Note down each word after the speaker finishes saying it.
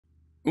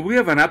We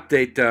have an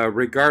update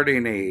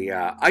regarding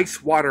a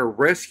ice water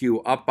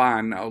rescue up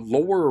on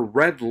Lower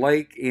Red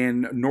Lake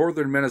in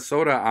northern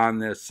Minnesota on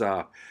this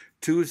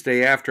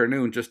Tuesday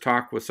afternoon. Just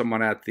talked with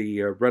someone at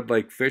the Red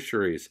Lake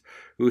Fisheries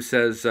who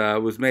says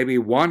it was maybe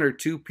one or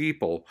two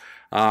people.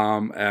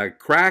 A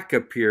crack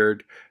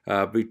appeared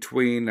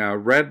between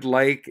Red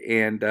Lake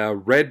and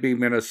Redby,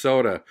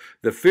 Minnesota.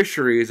 The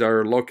fisheries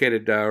are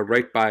located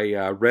right by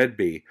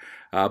Redby.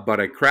 But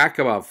a crack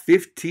about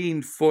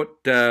 15 foot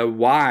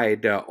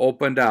wide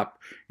opened up,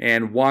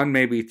 and one,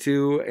 maybe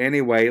two,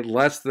 anyway,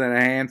 less than a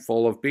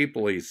handful of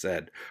people, he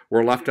said,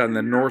 were left on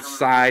the north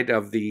side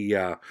of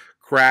the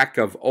crack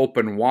of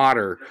open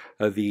water.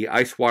 The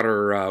ice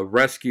water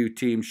rescue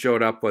team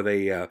showed up with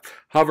a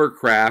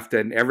hovercraft,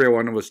 and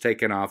everyone was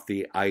taken off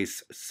the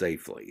ice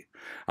safely.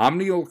 I'm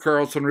Neil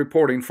Carlson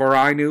reporting for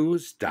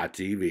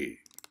iNewZ.TV.